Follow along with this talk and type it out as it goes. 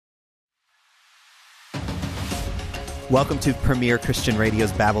Welcome to Premier Christian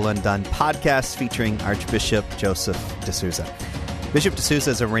Radio's Babel Undone podcast featuring Archbishop Joseph D'Souza. Bishop D'Souza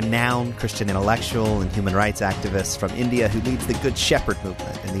is a renowned Christian intellectual and human rights activist from India who leads the Good Shepherd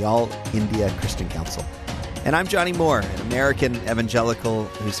movement and the All India Christian Council. And I'm Johnny Moore, an American evangelical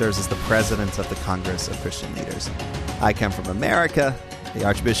who serves as the president of the Congress of Christian Leaders. I come from America, the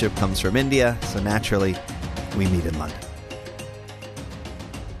Archbishop comes from India, so naturally we meet in London.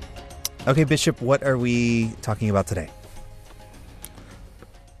 Okay, Bishop, what are we talking about today?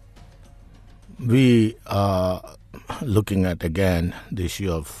 We are looking at, again, the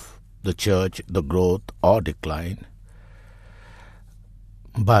issue of the church, the growth or decline.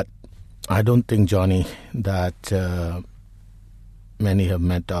 But I don't think, Johnny, that many have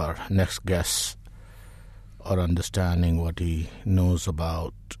met our next guest or understanding what he knows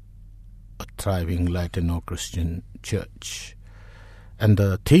about a thriving Latino Christian church. And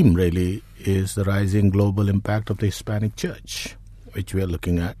the theme really is the rising global impact of the Hispanic Church, which we are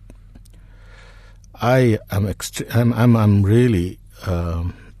looking at. I'm really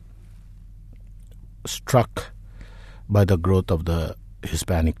struck by the growth of the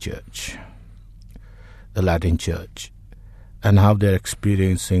Hispanic Church, the Latin Church, and how they're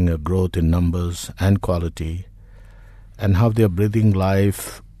experiencing a growth in numbers and quality, and how they're breathing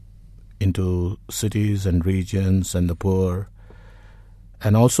life into cities and regions and the poor,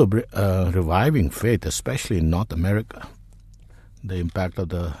 and also reviving faith, especially in North America. The impact of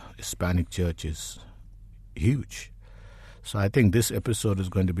the Hispanic Church is huge. So I think this episode is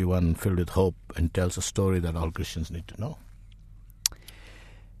going to be one filled with hope and tells a story that all Christians need to know.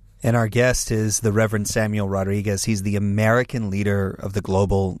 And our guest is the Reverend Samuel Rodriguez. He's the American leader of the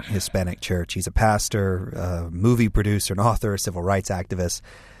global Hispanic Church. He's a pastor, a movie producer, an author, a civil rights activist.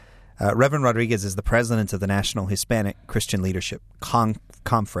 Reverend Rodriguez is the president of the National Hispanic Christian Leadership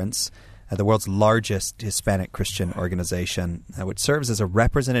Conference, the world's largest Hispanic Christian organization, which serves as a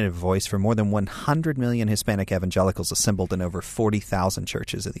representative voice for more than 100 million Hispanic evangelicals assembled in over 40,000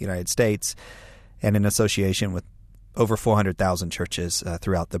 churches in the United States, and in association with over 400,000 churches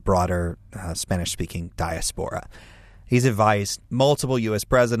throughout the broader Spanish-speaking diaspora. He's advised multiple U.S.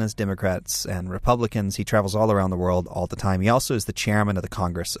 presidents, Democrats, and Republicans. He travels all around the world all the time. He also is the chairman of the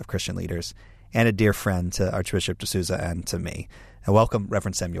Congress of Christian Leaders and a dear friend to Archbishop D'Souza and to me. And welcome,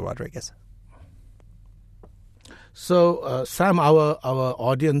 Reverend Samuel Rodriguez. So, Sam, our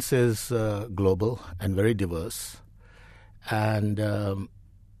audience is global and very diverse, and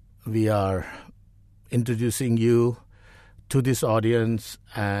we are introducing you to this audience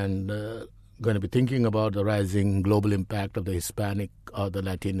and going to be thinking about the rising global impact of the Hispanic or the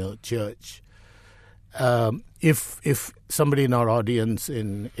Latino church. If somebody in our audience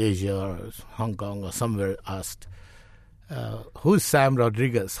in Asia or Hong Kong or somewhere asked, who's Sam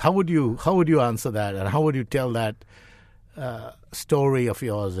Rodriguez? How would you answer that, and how would you tell that story of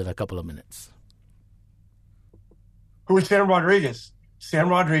yours in a couple of minutes? Who is Sam Rodriguez? Sam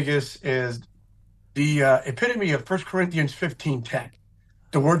Rodriguez is the epitome of 1 Corinthians 15:10,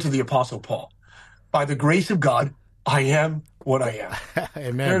 the words of the Apostle Paul. By the grace of God, I am what I am.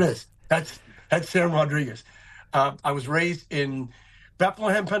 Amen. There it is. That's Sam Rodriguez. I was raised in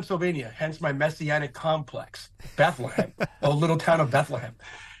Bethlehem, Pennsylvania, hence my messianic complex. Bethlehem, a little town of Bethlehem.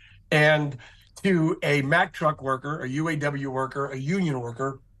 And to a Mack truck worker, a UAW worker, a union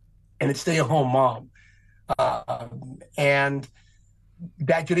worker, and a stay-at-home mom. And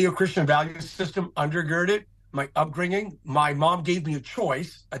that Judeo-Christian value system undergirded my upbringing. My mom gave me a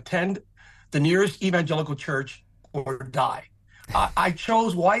choice: attend the nearest evangelical church or die. I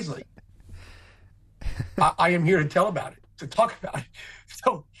chose wisely. I am here to tell about it, to talk about it.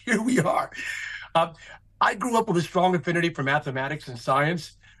 So here we are. I grew up with a strong affinity for mathematics and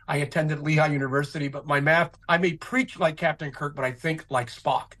science. I attended Lehigh University, but I may preach like Captain Kirk, but I think like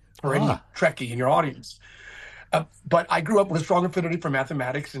Spock, or any Trekkie in your audience. But I grew up with a strong affinity for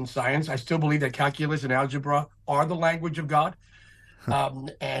mathematics and science. I still believe that calculus and algebra are the language of God.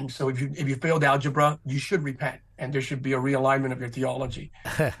 And so if you failed algebra, you should repent, and there should be a realignment of your theology.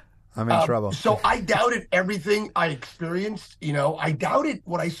 I'm in trouble. So I doubted everything I experienced. I doubted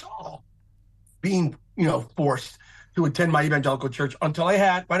what I saw being, forced to attend my evangelical church until I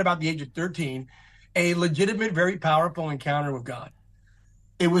had, right about the age of 13, a legitimate, very powerful encounter with God.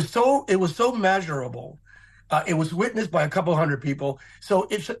 It was so measurable. It was witnessed by a couple hundred people. So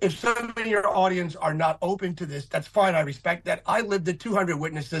if some in your audience are not open to this, that's fine. I respect that. I lived at 200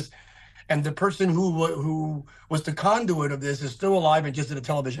 witnesses, and the person who was the conduit of this is still alive and just did a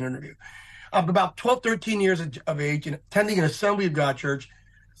television interview. I'm about 12, 13 years of age and attending an Assembly of God church.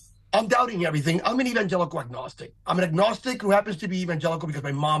 I'm doubting everything. I'm an evangelical agnostic. I'm an agnostic who happens to be evangelical because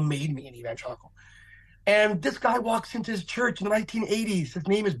my mom made me an evangelical. And this guy walks into his church in the 1980s. His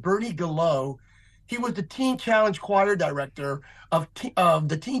name is Bernie Gallo. He was the Teen Challenge choir director of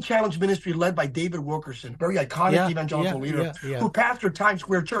the Teen Challenge ministry led by David Wilkerson, very iconic evangelical leader who pastored Times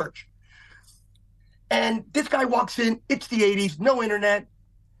Square Church. And this guy walks in, it's the 80s, no internet,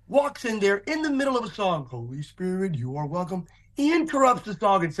 walks in there in the middle of a song, Holy Spirit, you are welcome. He interrupts the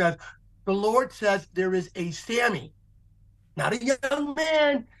song and says, the Lord says there is a Sammy, not a young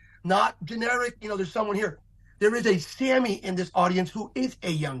man, not generic, there's someone here. There is a Sammy in this audience who is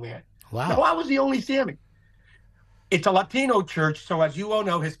a young man. Wow. Now, I was the only Sammy. It's a Latino church, so as you all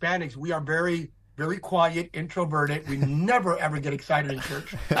know, Hispanics, we are very, very quiet, introverted. We never, ever get excited in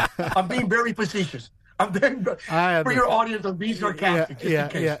church. I'm being very facetious. For your audience, I'm being sarcastic, just in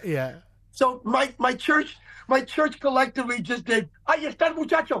case. Yeah. So my church collectively just did, ahí está el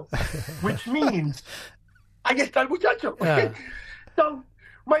muchacho, which means, ahí está el muchacho. Okay? So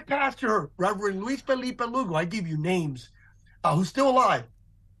my pastor, Reverend Luis Felipe Lugo, I give you names, who's still alive,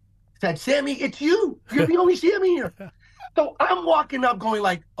 said, Sammy, it's you. You're the only Sammy here. So I'm walking up going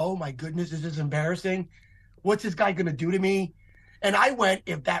like, oh my goodness, is this embarrassing? What's this guy going to do to me? And I went,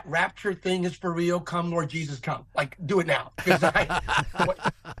 if that rapture thing is for real, come Lord Jesus, come. Like, do it now. Because I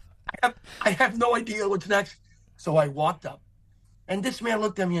have no idea what's next. So I walked up. And this man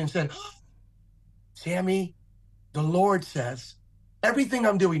looked at me and said, Sammy, the Lord says, everything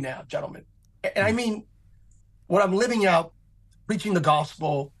I'm doing now, gentlemen, and I mean, what I'm living out, preaching the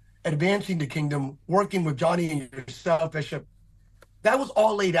gospel, advancing the kingdom, working with Johnny and yourself, Bishop, that was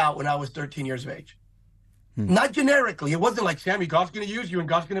all laid out when I was 13 years of age. Not generically. It wasn't like, Sammy, God's going to use you and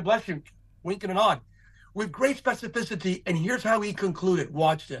God's going to bless you. Winking and nod. With great specificity. And here's how he concluded.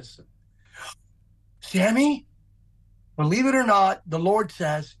 Watch this. Sammy, believe it or not, the Lord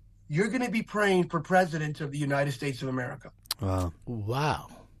says, you're going to be praying for president of the United States of America. Wow.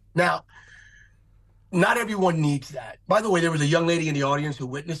 Now, not everyone needs that. By the way, there was a young lady in the audience who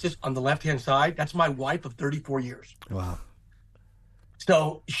witnessed this on the left-hand side. That's my wife of 34 years. Wow.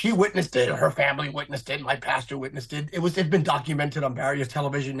 So she witnessed it, her family witnessed it, my pastor witnessed it. It's been documented on various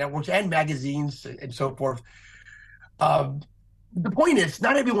television networks and magazines and so forth. The point is,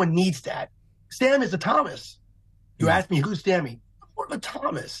 not everyone needs that. Sam is a Thomas. You asked me, who's Sammy? I'm a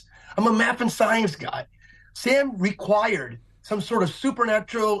Thomas. I'm a math and science guy. Sam required some sort of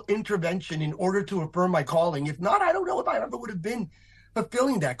supernatural intervention in order to affirm my calling. If not, I don't know if I ever would have been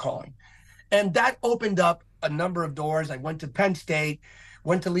fulfilling that calling. And that opened up a number of doors. I went to Penn State,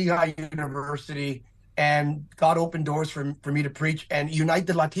 went to Lehigh University, and God opened doors for me to preach and unite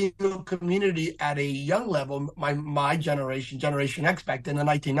the Latino community at a young level, my generation, Generation X back in the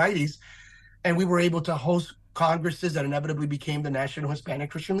 1990s. And we were able to host congresses that inevitably became the National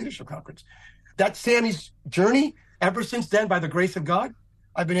Hispanic Christian Leadership Conference. That's Sammy's journey. Ever since then, by the grace of God,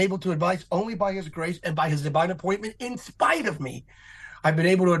 I've been able to advise only by his grace and by his divine appointment in spite of me. I've been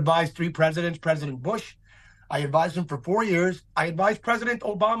able to advise 3 presidents, President Bush. I advised him for 4 years. I advised President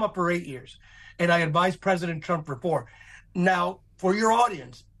Obama for 8 years. And I advised President Trump for 4. Now, for your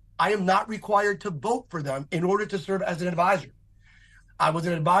audience, I am not required to vote for them in order to serve as an advisor. I was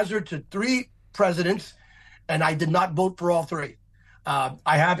an advisor to 3 presidents, and I did not vote for all 3. I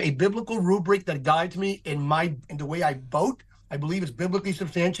have a biblical rubric that guides me in the way I vote. I believe it's biblically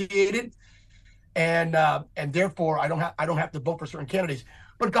substantiated, and therefore I don't have to vote for certain candidates.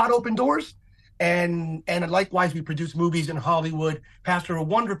 But God opened doors, and likewise we produce movies in Hollywood, pastor a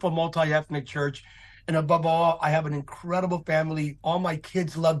wonderful multi-ethnic church, and above all, I have an incredible family. All my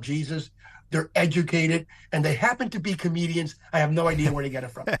kids love Jesus. They're educated, and they happen to be comedians. I have no idea where to get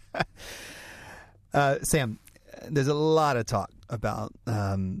it from. Sam, there's a lot of talk about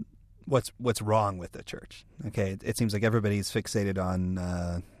what's wrong with the church. Okay, it seems like everybody's fixated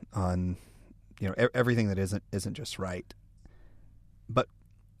on everything that isn't just right. But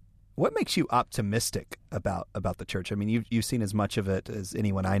what makes you optimistic about the church? I mean, you've seen as much of it as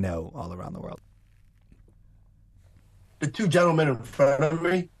anyone I know all around the world. The 2 gentlemen in front of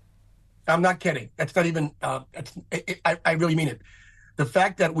me, I'm not kidding. That's not even. I really mean it. The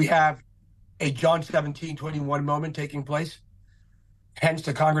fact that we have a John 17:21 moment taking place, hence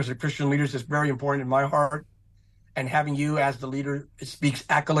the Congress of Christian Leaders, is very important in my heart. And having you as the leader speaks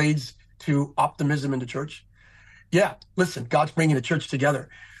accolades to optimism in the church. Yeah, listen, God's bringing the church together.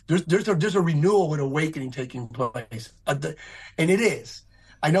 There's a renewal and awakening taking place, and it is.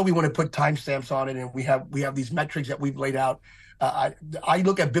 I know we want to put timestamps on it, and we have these metrics that we've laid out. I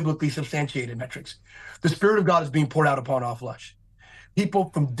look at biblically substantiated metrics. The Spirit of God is being poured out upon all flesh.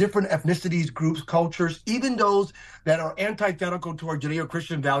 People from different ethnicities, groups, cultures, even those that are antithetical to our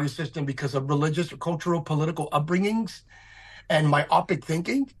Judeo-Christian value system because of religious or cultural, political upbringings and myopic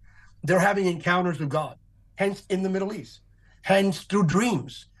thinking, they're having encounters with God. hence in the Middle East, hence through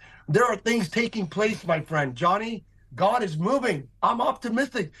dreams. There are things taking place, my friend. Johnny, God is moving. I'm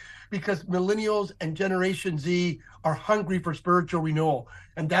optimistic because millennials and Generation Z are hungry for spiritual renewal,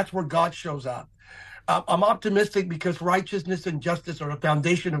 and that's where God shows up. I'm optimistic because righteousness and justice are the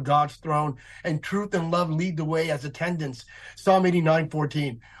foundation of God's throne, and truth and love lead the way as attendants. Psalm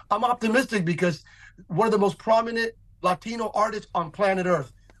 89:14. I'm optimistic because one of the most prominent Latino artists on planet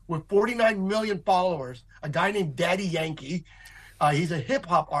Earth, with 49 million followers, a guy named Daddy Yankee, he's a hip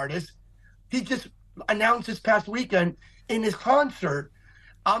hop artist. He just announced this past weekend in his concert,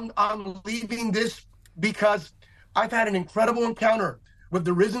 I'm leaving this because I've had an incredible encounter with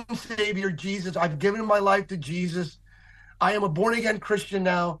the risen Savior, Jesus. I've given my life to Jesus. I am a born-again Christian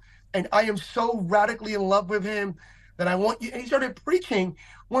now, and I am so radically in love with him that I want you. And he started preaching,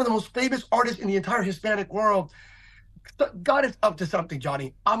 one of the most famous artists in the entire Hispanic world. God is up to something,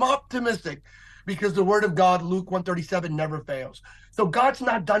 Johnny. I'm optimistic because the word of God, Luke 137, never fails. So God's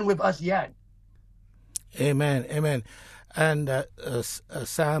not done with us yet. Amen, amen. And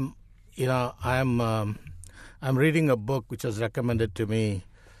Sam, I'm reading a book which was recommended to me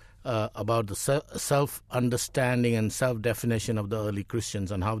about the self-understanding and self-definition of the early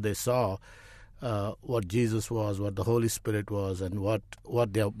Christians and how they saw what Jesus was, what the Holy Spirit was, and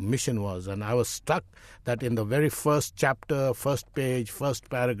what their mission was. And I was struck that in the very first chapter, first page, first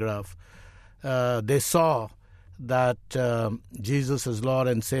paragraph, they saw that Jesus as Lord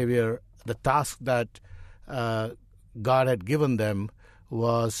and Savior, the task that God had given them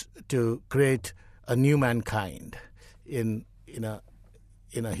was to create a new mankind in a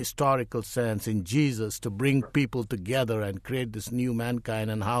historical sense, in Jesus, to bring people together and create this new mankind,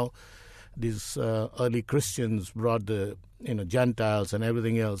 and how these early Christians brought the Gentiles and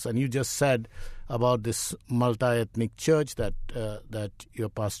everything else. And you just said about this multi-ethnic church that you're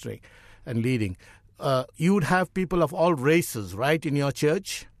pastoring and leading. You would have people of all races, right, in your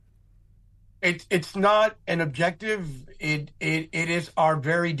church? It's not an objective. It is our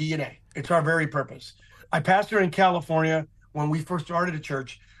very DNA. It's our very purpose. I pastored in California when we first started a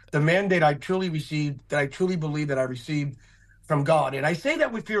church. The mandate I truly received, that I truly believe that I received from God. And I say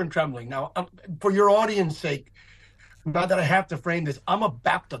that with fear and trembling. Now, for your audience sake, not that I have to frame this, I'm a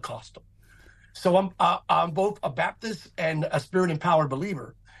Baptist-costal. So I'm both a Baptist and a Spirit-empowered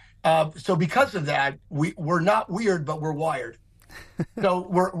believer. So because of that, we're not weird, but we're wired.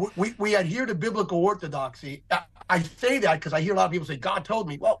 So we adhere to biblical orthodoxy. I say that because I hear a lot of people say, God told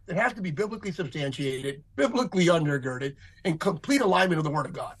me. Well, it has to be biblically substantiated, biblically undergirded, in complete alignment with the Word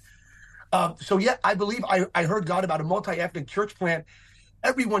of God. So yeah, I believe I heard God about a multi-ethnic church plant.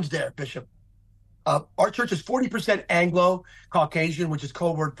 Everyone's there, Bishop. Our church is 40% Anglo, Caucasian, which is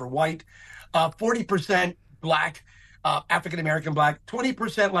code word for white, 40% Black, African-American Black,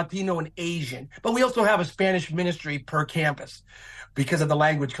 20% Latino and Asian. But we also have a Spanish ministry per campus because of the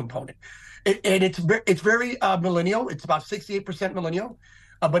language component. And it's very millennial. It's about 68% millennial,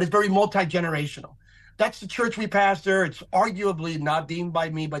 but it's very multi-generational. That's the church we pastor. It's arguably, not deemed by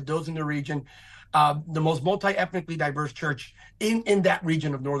me, but those in the region, the most multi-ethnically diverse church in that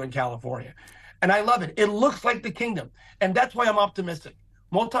region of Northern California. And I love it. It looks like the kingdom. And that's why I'm optimistic.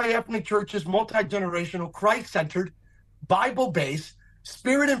 Multi-ethnic churches, multi-generational, Christ-centered, Bible-based,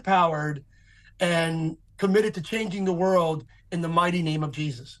 Spirit-empowered, and committed to changing the world in the mighty name of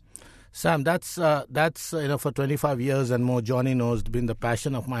Jesus. Sam, that's for 25 years and more, Johnny knows, been the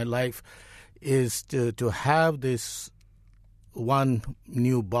passion of my life, is to have this one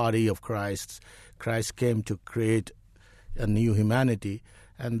new body of Christ. Christ came to create a new humanity,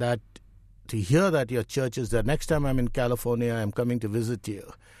 and that to hear that your church is there. Next time I'm in California, I'm coming to visit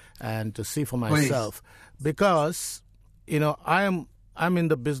you and to see for myself. Please. Because, I'm in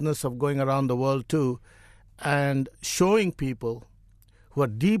the business of going around the world too and showing people who are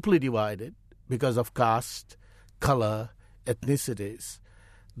deeply divided because of caste, color, ethnicities,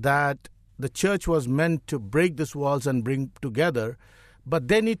 that the church was meant to break these walls and bring together, but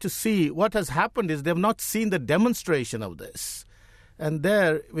they need to see what has happened is they've not seen the demonstration of this. And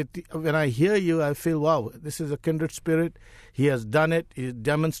there, when I hear you, I feel, wow, this is a kindred spirit. He has done it. He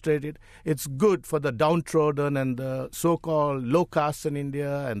demonstrated. It's good for the downtrodden and the so-called low castes in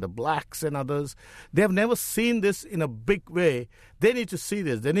India and the blacks and others. They have never seen this in a big way. They need to see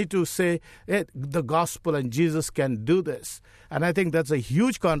this. They need to say, hey, the gospel and Jesus can do this. And I think that's a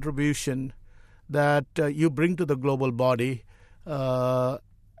huge contribution that you bring to the global body, not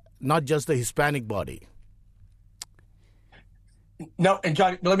just the Hispanic body. No, and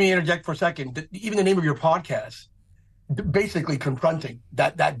John, let me interject for a second. Even the name of your podcast, basically confronting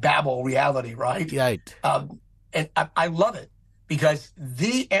that Babel reality, right? Right. And I love it because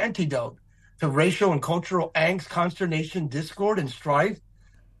the antidote to racial and cultural angst, consternation, discord, and strife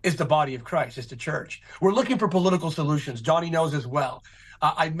is the body of Christ, is the church. We're looking for political solutions. Johnny knows as well.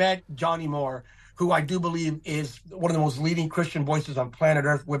 I met Johnny Moore, who I do believe is one of the most leading Christian voices on planet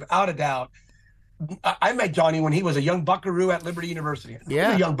Earth, without a doubt. I met Johnny when he was a young buckaroo at Liberty University. He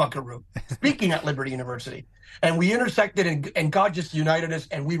was a young buckaroo speaking at Liberty University. And we intersected, and God just united us,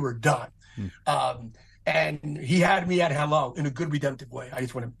 and we were done. And he had me at hello in a good redemptive way. I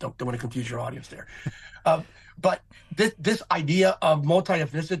just don't want to confuse your audience there. But this idea of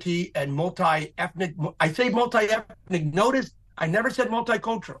multi-ethnicity and multi-ethnic, I say multi-ethnic, notice I never said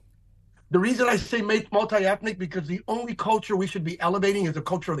multicultural. The reason I say multi-ethnic, because the only culture we should be elevating is the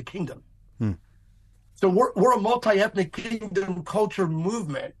culture of the kingdom. So we're a multi-ethnic kingdom culture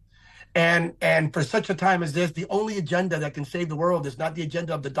movement. And for such a time as this, the only agenda that can save the world is not the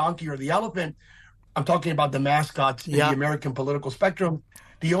agenda of the donkey or the elephant. I'm talking about the mascots in the American political spectrum.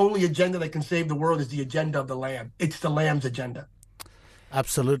 The only agenda that can save the world is the agenda of the Lamb. It's the Lamb's agenda.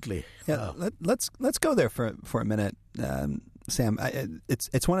 Absolutely. Yeah, let's go there for a minute, Sam.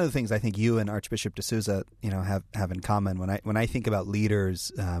 It's one of the things I think you and Archbishop D'Souza have in common. When I think about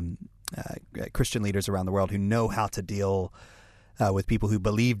leaders, Christian leaders around the world who know how to deal with people who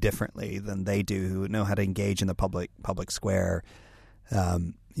believe differently than they do, who know how to engage in the public square.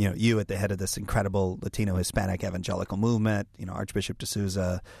 You at the head of this incredible Latino Hispanic evangelical movement, Archbishop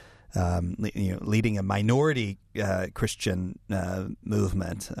D'Souza, leading a minority Christian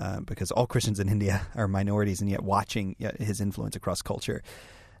movement, because all Christians in India are minorities, and yet watching his influence across culture.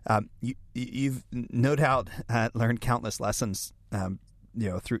 You've no doubt learned countless lessons,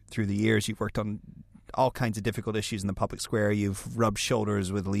 through the years. You've worked on all kinds of difficult issues in the public square. You've rubbed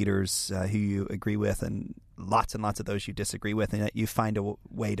shoulders with leaders who you agree with, and lots of those you disagree with, and yet you find a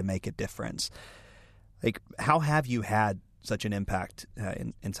way to make a difference. Like, how have you had such an impact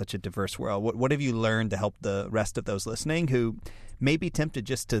in such a diverse world? What have you learned to help the rest of those listening who may be tempted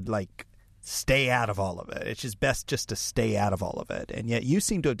just to stay out of all of it? It's just best just to stay out of all of it. And yet you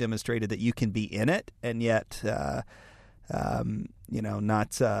seem to have demonstrated that you can be in it and yet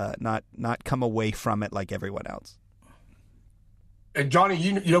not come away from it like everyone else. Johnny,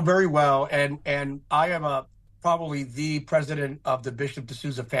 you know very well, and I am probably the president of the Bishop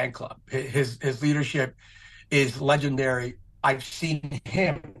D'Souza fan club. His leadership is legendary. I've seen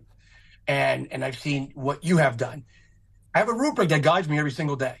him, and I've seen what you have done. I have a rubric that guides me every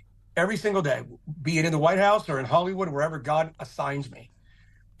single day, be it in the White House or in Hollywood, wherever God assigns me.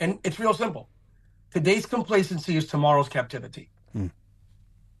 And it's real simple. Today's complacency is tomorrow's captivity.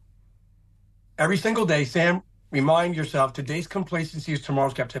 Every single day, Sam, remind yourself, today's complacency is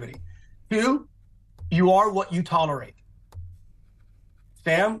tomorrow's captivity. 2, you are what you tolerate.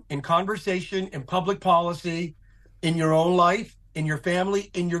 Sam, in conversation, in public policy, in your own life, in your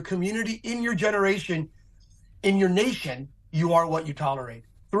family, in your community, in your generation, in your nation, you are what you tolerate.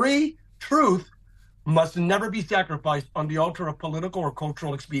 3, truth must never be sacrificed on the altar of political or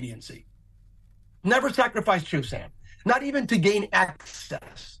cultural expediency. Never sacrifice truth, Sam. Not even to gain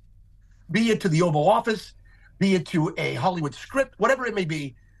access, be it to the Oval Office, be it to a Hollywood script, whatever it may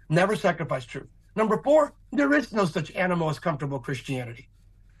be. Never sacrifice truth. Number 4, there is no such animal as comfortable Christianity.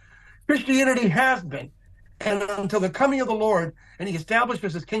 Christianity has been, and until the coming of the Lord and he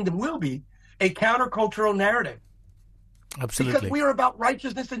establishes his kingdom will be, a countercultural narrative. Absolutely. Because we are about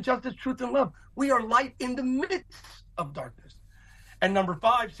righteousness and justice, truth and love. We are light in the midst of darkness. And number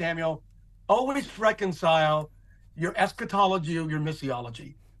 5, Samuel, always reconcile your eschatology or your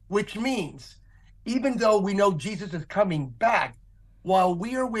missiology, which means even though we know Jesus is coming back, while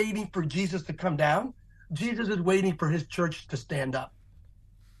we are waiting for Jesus to come down, Jesus is waiting for his church to stand up.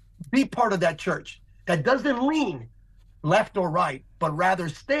 Be part of that church that doesn't lean left or right, but rather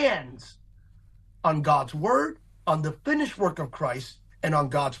stands on God's word, on the finished work of Christ, and on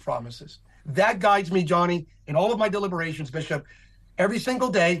God's promises. That guides me, Johnny, in all of my deliberations, Bishop. Every single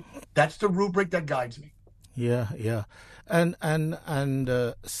day, that's the rubric that guides me. Yeah. And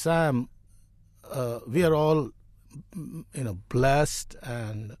Sam, we are all, blessed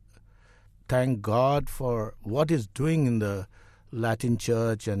and thank God for what He's doing in the Latin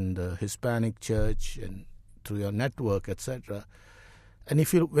Church and the Hispanic Church and through your network, etc. And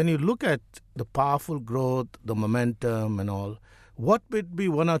when you look at the powerful growth, the momentum and all, what would be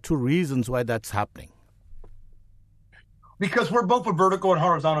 1 or 2 reasons why that's happening? Because we're both a vertical and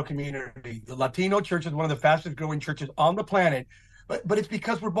horizontal community. The Latino church is one of the fastest growing churches on the planet, but it's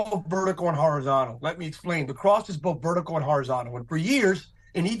because we're both vertical and horizontal. Let me explain. The cross is both vertical and horizontal. And for years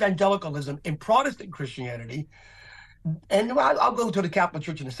in evangelicalism, in Protestant Christianity, And I'll go to the Catholic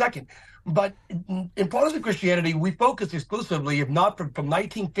Church in a second. But in Protestant Christianity, we focus exclusively, if not from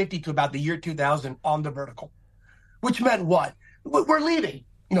 1950 to about the year 2000, on the vertical, which meant what? We're leaving.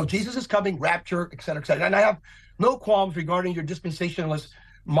 Jesus is coming, rapture, et cetera, et cetera. And I have no qualms regarding your dispensationalist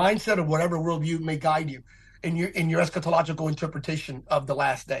mindset or whatever worldview may guide you in your eschatological interpretation of the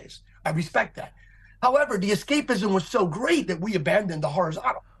last days. I respect that. However, the escapism was so great that we abandoned the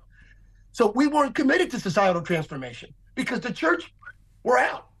horizontal. So we weren't committed to societal transformation because the church, we're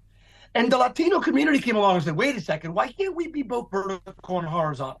out. And the Latino community came along and said, wait a second, why can't we be both vertical and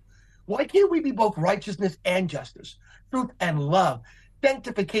horizontal? Why can't we be both righteousness and justice, truth and love,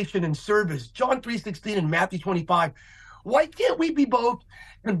 sanctification and service, John 3:16 and Matthew 25? Why can't we be both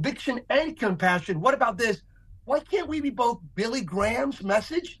conviction and compassion? What about this? Why can't we be both Billy Graham's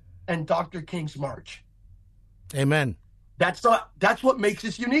message and Dr. King's march? Amen. That's what makes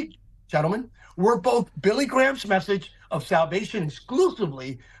us unique, gentlemen. We're both Billy Graham's message of salvation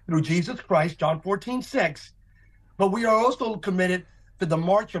exclusively through Jesus Christ, John 14:6, but we are also committed to the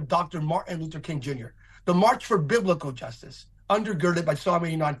march of Dr. Martin Luther King Jr., the march for biblical justice, undergirded by Psalm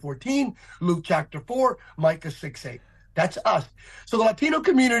 89:14, Luke chapter 4, Micah 6:8. That's us. So the Latino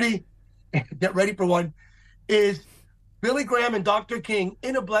community, get ready for one, is Billy Graham and Dr. King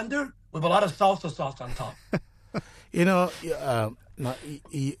in a blender with a lot of salsa sauce on top.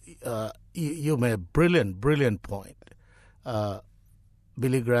 You made a brilliant point.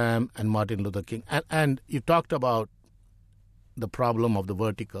 Billy Graham and Martin Luther King. And you talked about the problem of the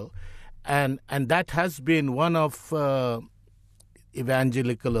vertical. And that has been one of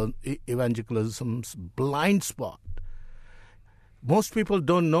evangelicalism's blind spot. Most people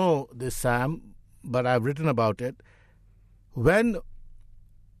don't know this, Sam, but I've written about it. When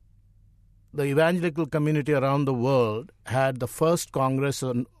the evangelical community around the world had the first Congress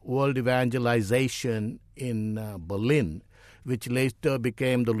on World Evangelization in Berlin, which later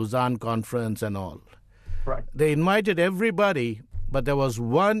became the Lausanne Conference and all. Right. They invited everybody, but there was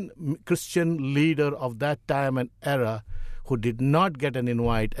one Christian leader of that time and era who did not get an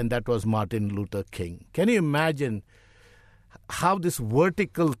invite, and that was Martin Luther King. Can you imagine how this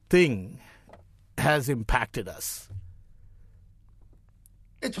vertical thing has impacted us?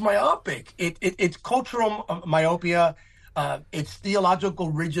 It's myopic. It's cultural myopia. It's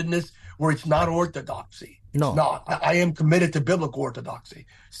theological rigidness where it's not orthodoxy. No. It's not. I am committed to biblical orthodoxy,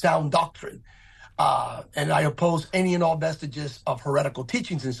 sound doctrine. And I oppose any and all vestiges of heretical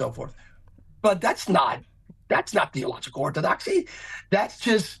teachings and so forth. But that's not theological orthodoxy. That's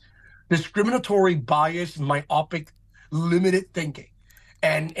just discriminatory, bias, myopic, limited thinking.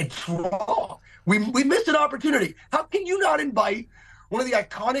 And it's wrong. We missed an opportunity. How can you not invite one of the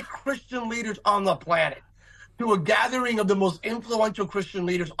iconic Christian leaders on the planet to a gathering of the most influential Christian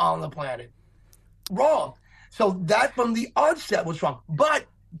leaders on the planet? Wrong. So that from the onset was wrong. But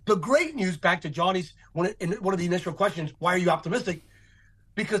the great news, back to Johnny's one of the initial questions, why are you optimistic?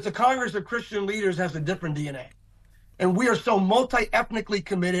 Because the Congress of Christian Leaders has a different DNA. And we are so multi-ethnically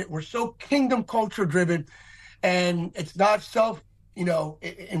committed. We're so kingdom culture driven. And it's not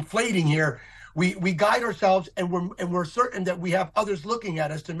inflating here. We guide ourselves, and we're certain that we have others looking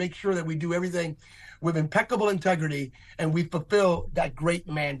at us to make sure that we do everything with impeccable integrity, and we fulfill that great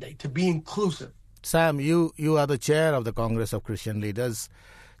mandate to be inclusive. Sam, you are the chair of the Congress of Christian Leaders.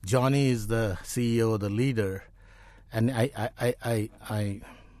 Johnny is the CEO, the leader, and I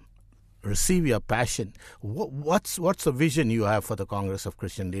receive your passion. What's the vision you have for the Congress of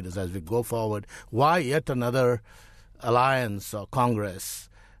Christian Leaders as we go forward? Why yet another alliance or Congress?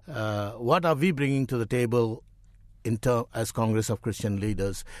 What are we bringing to the table as Congress of Christian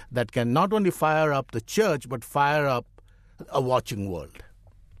Leaders that can not only fire up the church but fire up a watching world?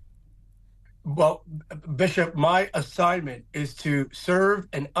 Well, Bishop, my assignment is to serve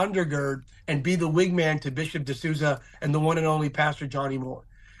and undergird and be the wingman to Bishop D'Souza and the one and only Pastor Johnny Moore.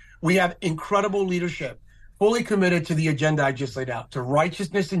 We have incredible leadership, fully committed to the agenda I just laid out, to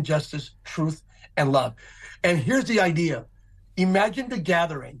righteousness and justice, truth and love. And here's the idea. Imagine the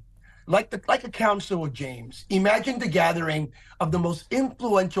gathering, like a council of James. Imagine the gathering of the most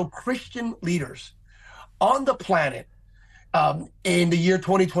influential Christian leaders on the planet in the year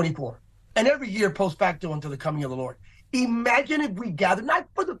 2024. And every year post facto until the coming of the Lord. Imagine if we gather, not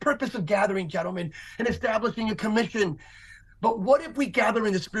for the purpose of gathering, gentlemen, and establishing a commission, but what if we gather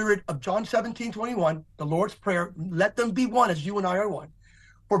in the spirit of John 17:21, the Lord's Prayer, let them be one as you and I are one,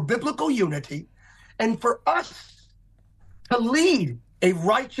 for biblical unity, and for us to lead a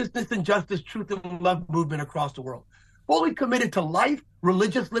righteousness and justice, truth and love movement across the world, fully committed to life,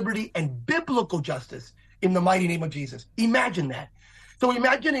 religious liberty, and biblical justice in the mighty name of Jesus. Imagine that. So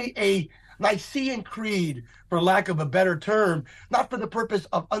imagine a Nicene Creed, for lack of a better term, not for the purpose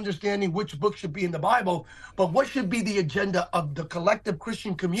of understanding which book should be in the Bible, but what should be the agenda of the collective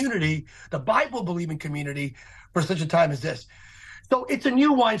Christian community, the Bible-believing community, for such a time as this. So it's a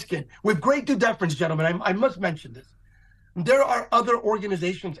new wineskin. With great due deference, gentlemen, I must mention this. There are other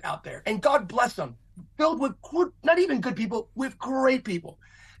organizations out there, and God bless them, filled with not even good people, with great people.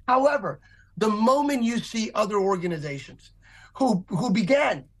 However, the moment you see other organizations who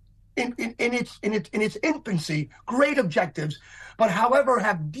began in its infancy, great objectives, but however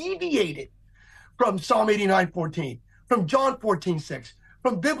have deviated from Psalm 89:14, from John 14:6,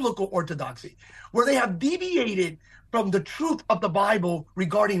 from biblical orthodoxy, where they have deviated from the truth of the Bible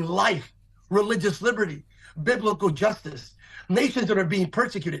regarding life, religious liberty, biblical justice, nations that are being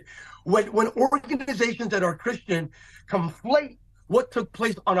persecuted. When organizations that are Christian conflate what took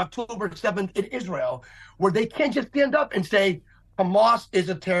place on October 7th in Israel, where they can't just stand up and say, Hamas is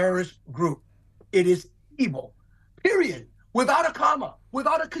a terrorist group. It is evil, period, without a comma,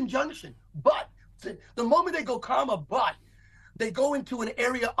 without a conjunction. But the moment they go comma, but, they go into an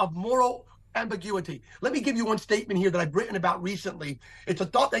area of moral ambiguity. Let me give you one statement here that I've written about recently. It's a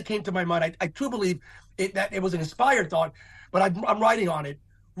thought that came to my mind. I truly believe that it was an inspired thought, but I'm writing on it.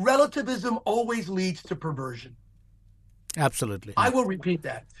 Relativism always leads to perversion. Absolutely. I will repeat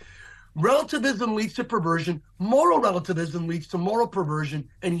that. Relativism leads to perversion. Moral relativism leads to moral perversion.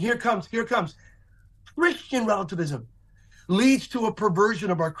 And here comes. Christian relativism leads to a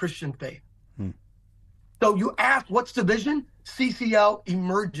perversion of our Christian faith. So you ask, what's the vision? CCL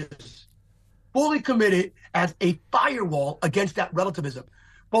emerges, fully committed as a firewall against that relativism,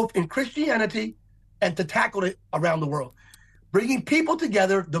 both in Christianity and to tackle it around the world. Bringing people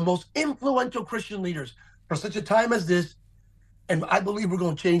together, the most influential Christian leaders for such a time as this, and I believe we're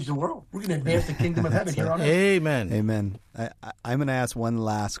going to change the world. We're going to advance the kingdom of heaven here on earth. Amen. Amen. I'm going to ask one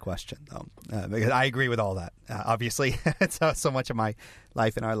last question, though, because I agree with all that. Obviously, it's so much of my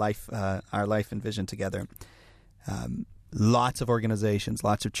life and our life and vision together. Lots of organizations,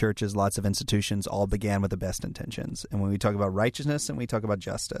 lots of churches, lots of institutions all began with the best intentions. And when we talk about righteousness and we talk about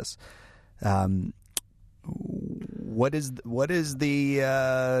justice, what is the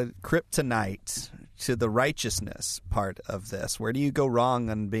kryptonite to the righteousness part of this? Where do you go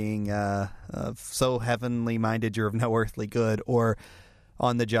wrong on being so heavenly minded you're of no earthly good, or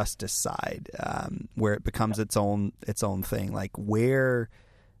on the justice side, where it becomes its own thing? Like, where?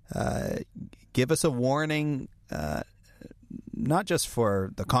 Give us a warning. Not just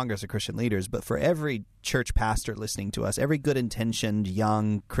for the Congress of Christian Leaders, but for every church pastor listening to us, every good-intentioned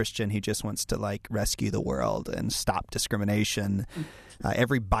young Christian who just wants to rescue the world and stop discrimination,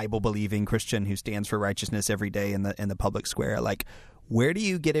 every Bible-believing Christian who stands for righteousness every day in the public square. Where do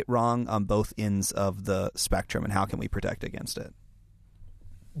you get it wrong on both ends of the spectrum, and how can we protect against it?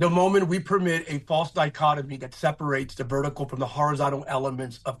 The moment we permit a false dichotomy that separates the vertical from the horizontal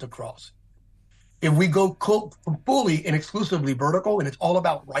elements of the cross. If we go fully and exclusively vertical and it's all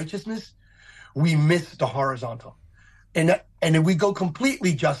about righteousness, we miss the horizontal. And if we go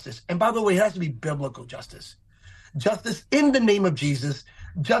completely justice, and by the way, it has to be biblical justice. Justice in the name of Jesus,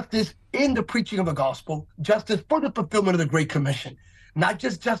 justice in the preaching of the gospel, justice for the fulfillment of the Great Commission, not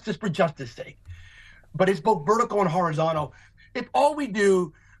just justice for justice sake, but it's both vertical and horizontal. If all we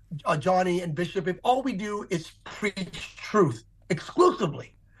do, Johnny and Bishop, if all we do is preach truth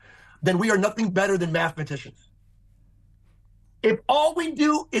exclusively, then we are nothing better than mathematicians. If all we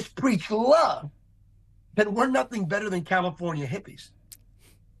do is preach love, then we're nothing better than California hippies.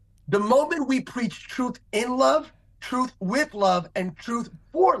 The moment we preach truth in love, truth with love, and truth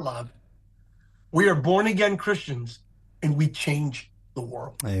for love, we are born-again Christians, and we change the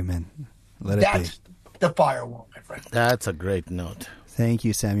world. Amen. That's the firewall, my friend. That's a great note. Thank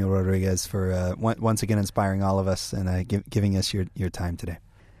you, Samuel Rodriguez, for once again inspiring all of us and giving us your time today.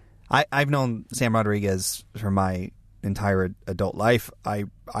 I've known Sam Rodriguez for my entire adult life.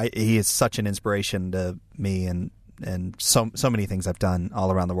 He is such an inspiration to me and so many things I've done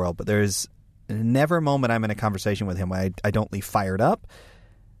all around the world. But there's never a moment I'm in a conversation with him where I don't leave fired up.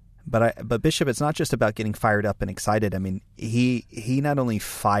 But Bishop, it's not just about getting fired up and excited. I mean, he not only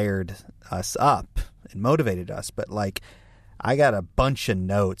fired us up and motivated us, but I got a bunch of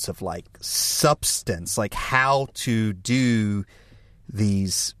notes of substance, how to do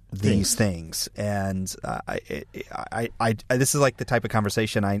these things, and this is the type of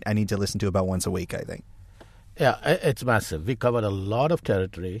conversation I need to listen to about once a week, I think. Yeah, it's massive. We covered a lot of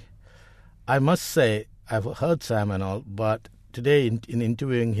territory. I must say, I've heard Sam and all, but today in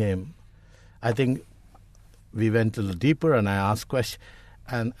interviewing him, I think we went a little deeper, and I asked questions,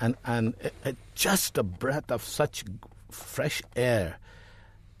 and just a breath of such fresh air.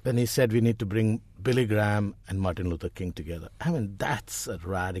 when he said we need to bring Billy Graham and Martin Luther King together. I mean, that's a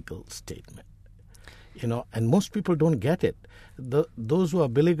radical statement, and most people don't get it. Those who are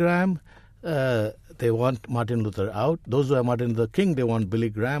Billy Graham, they want Martin Luther out. Those who are Martin Luther King, they want Billy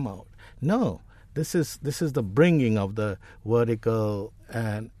Graham out. No, this is the bringing of the vertical,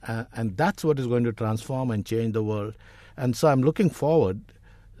 and that's what is going to transform and change the world. And so I'm looking forward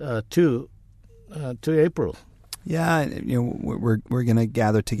to April. Yeah, we're going to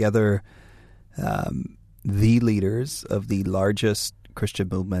gather together the leaders of the largest Christian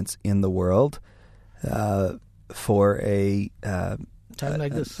movements in the world for a time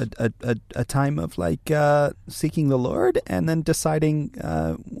like this, a time of seeking the Lord, and then deciding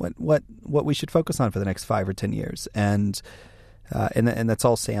what we should focus on for the next 5 or 10 years, and that's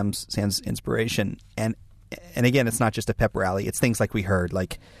all Sam's inspiration. And again, it's not just a pep rally; it's things like we heard,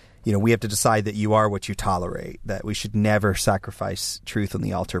 we have to decide that you are what you tolerate, that we should never sacrifice truth on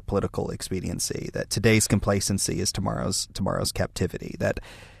the altar of political expediency, that today's complacency is tomorrow's captivity, that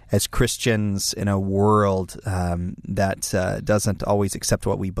as Christians in a world that doesn't always accept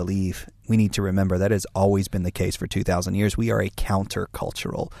what we believe, we need to remember that has always been the case for 2,000 years. We are a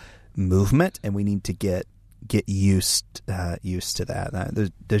countercultural movement, and we need to get used to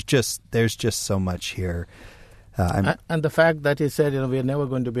that. There's just so much here. And the fact that he said, we are never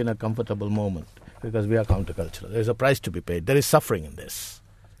going to be in a comfortable moment because we are countercultural. There's a price to be paid. There is suffering in this.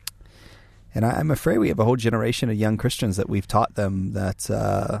 And I'm afraid we have a whole generation of young Christians that we've taught them that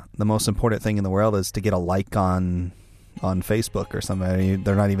the most important thing in the world is to get a like on Facebook or something.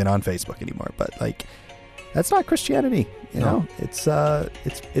 They're not even on Facebook anymore. But that's not Christianity. No. It's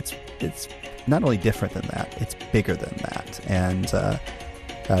not only different than that, it's bigger than that. And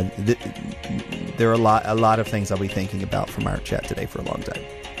there are a lot of things I'll be thinking about from our chat today for a long time.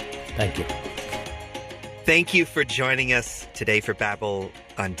 Thank you. Thank you for joining us today for Babel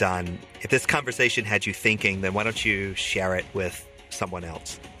Undone. If this conversation had you thinking, then why don't you share it with someone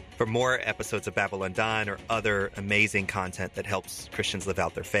else? For more episodes of Babel Undone or other amazing content that helps Christians live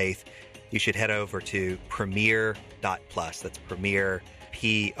out their faith, you should head over to Premier.plus. That's Premier,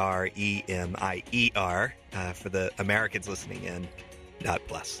 Premier, for the Americans listening in,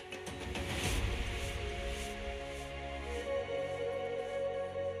 .plus.